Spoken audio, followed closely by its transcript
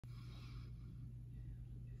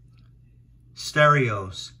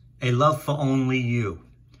Stereos, A Love for Only You.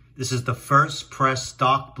 This is the first press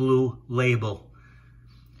dark blue label.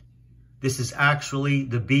 This is actually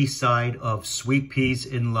the B-side of Sweet Peas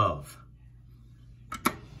in Love.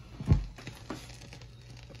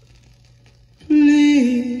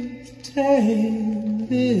 Please take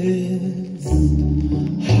this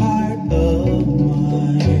heart of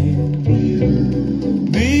mine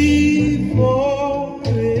before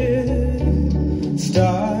it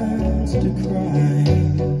starts to cry.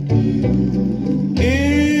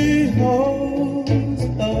 It holds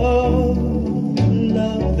a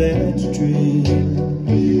love that's true.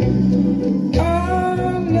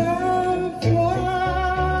 Our love for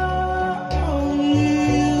you.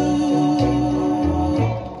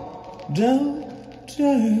 Don't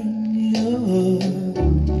turn your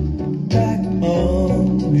back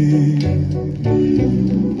on me.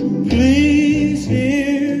 Please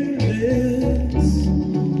hear this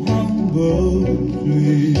humble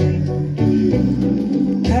plea.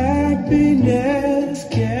 Happiness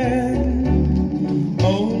can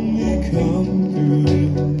only come through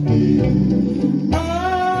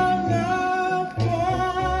our love for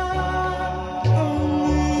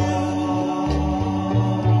only you.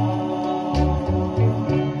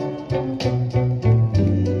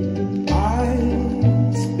 I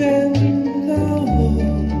spend the whole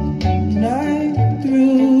night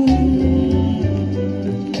through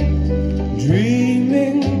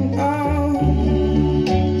dreaming of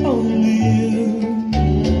only you,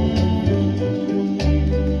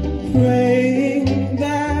 praying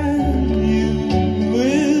that you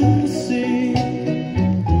will see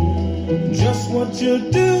just what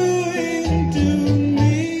you're doing to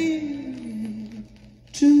me.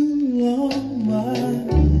 Too long my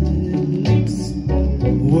lips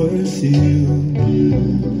were sealed.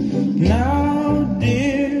 Now,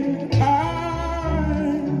 dear, I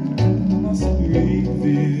must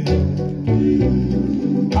reveal.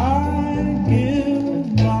 I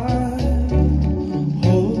give my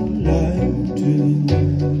whole life to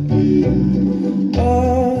a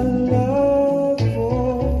love for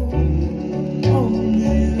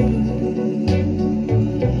only you.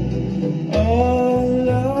 A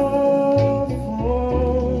love for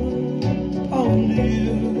only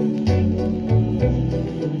you.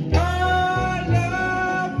 A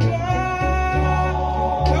love for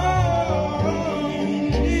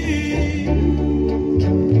only you.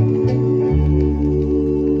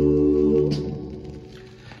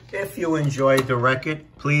 If you enjoyed the record,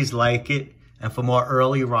 please like it. And for more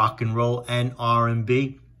early rock and roll and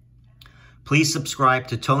R&B, please subscribe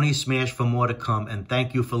to Tony Smash for more to come. And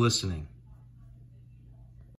thank you for listening.